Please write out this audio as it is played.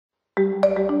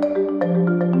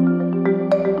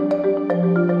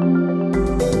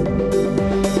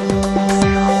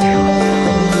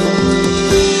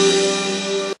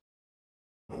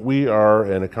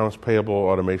an accounts payable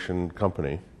automation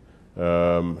company,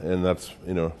 and that's,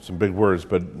 some big words,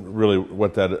 but really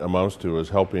what that amounts to is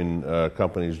helping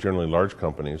companies, generally large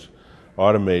companies,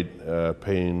 automate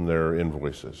paying their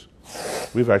invoices.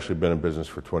 We've actually been in business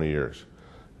for 20 years.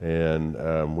 And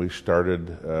we started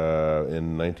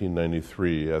in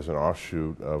 1993 as an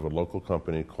offshoot of a local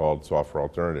company called Software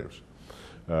Alternatives.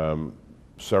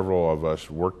 Several of us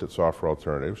worked at Software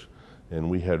Alternatives, and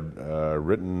we had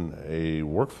written a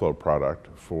workflow product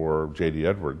for J.D.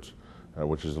 Edwards,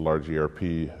 which is a large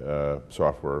ERP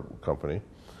software company.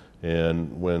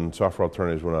 And when Software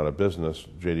Alternatives went out of business,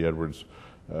 J.D. Edwards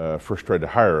first tried to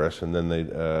hire us, and then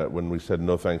when we said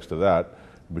no thanks to that,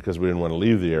 because we didn't want to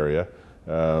leave the area,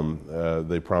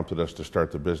 they prompted us to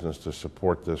start the business to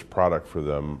support this product for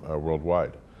them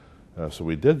worldwide. So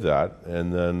we did that,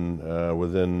 and then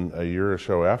within a year or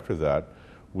so after that,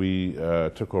 we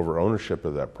took over ownership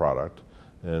of that product,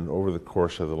 and over the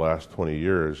course of the last 20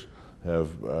 years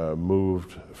have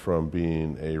moved from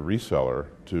being a reseller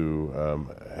to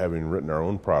having written our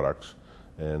own products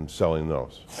and selling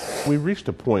those. We reached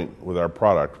a point with our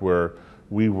product where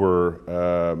we were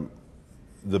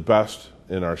the best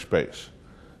in our space,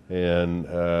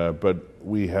 but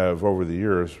we have over the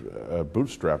years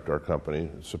bootstrapped our company,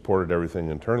 supported everything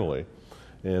internally,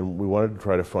 and we wanted to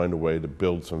try to find a way to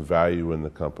build some value in the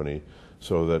company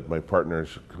so that my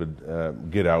partners could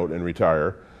get out and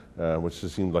retire, which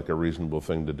just seemed like a reasonable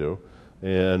thing to do.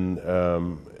 And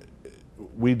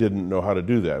we didn't know how to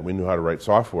do that. We knew how to write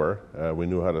software, we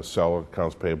knew how to sell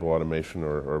accounts payable automation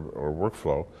or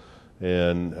workflow.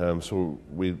 And so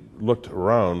we looked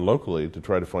around locally to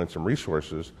try to find some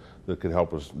resources that could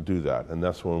help us do that. And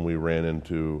that's when we ran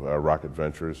into Rocket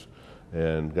Ventures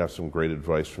and got some great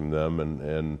advice from them.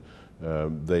 And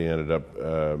they ended up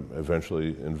eventually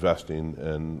investing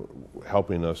and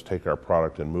helping us take our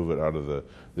product and move it out of the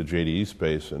JDE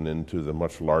space and into the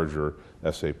much larger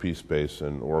SAP space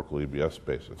and Oracle EBS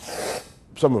spaces.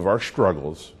 Some of our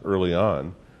struggles early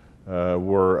on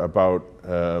were about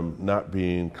not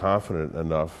being confident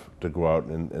enough to go out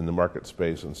in the market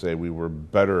space and say we were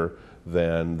better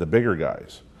than the bigger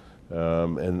guys.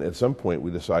 And at some point we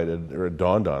decided, or it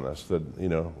dawned on us, that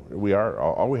we are,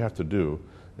 all we have to do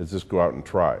is just go out and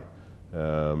try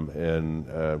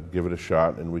and give it a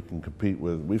shot, and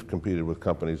we've competed with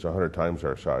companies 100 times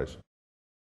our size.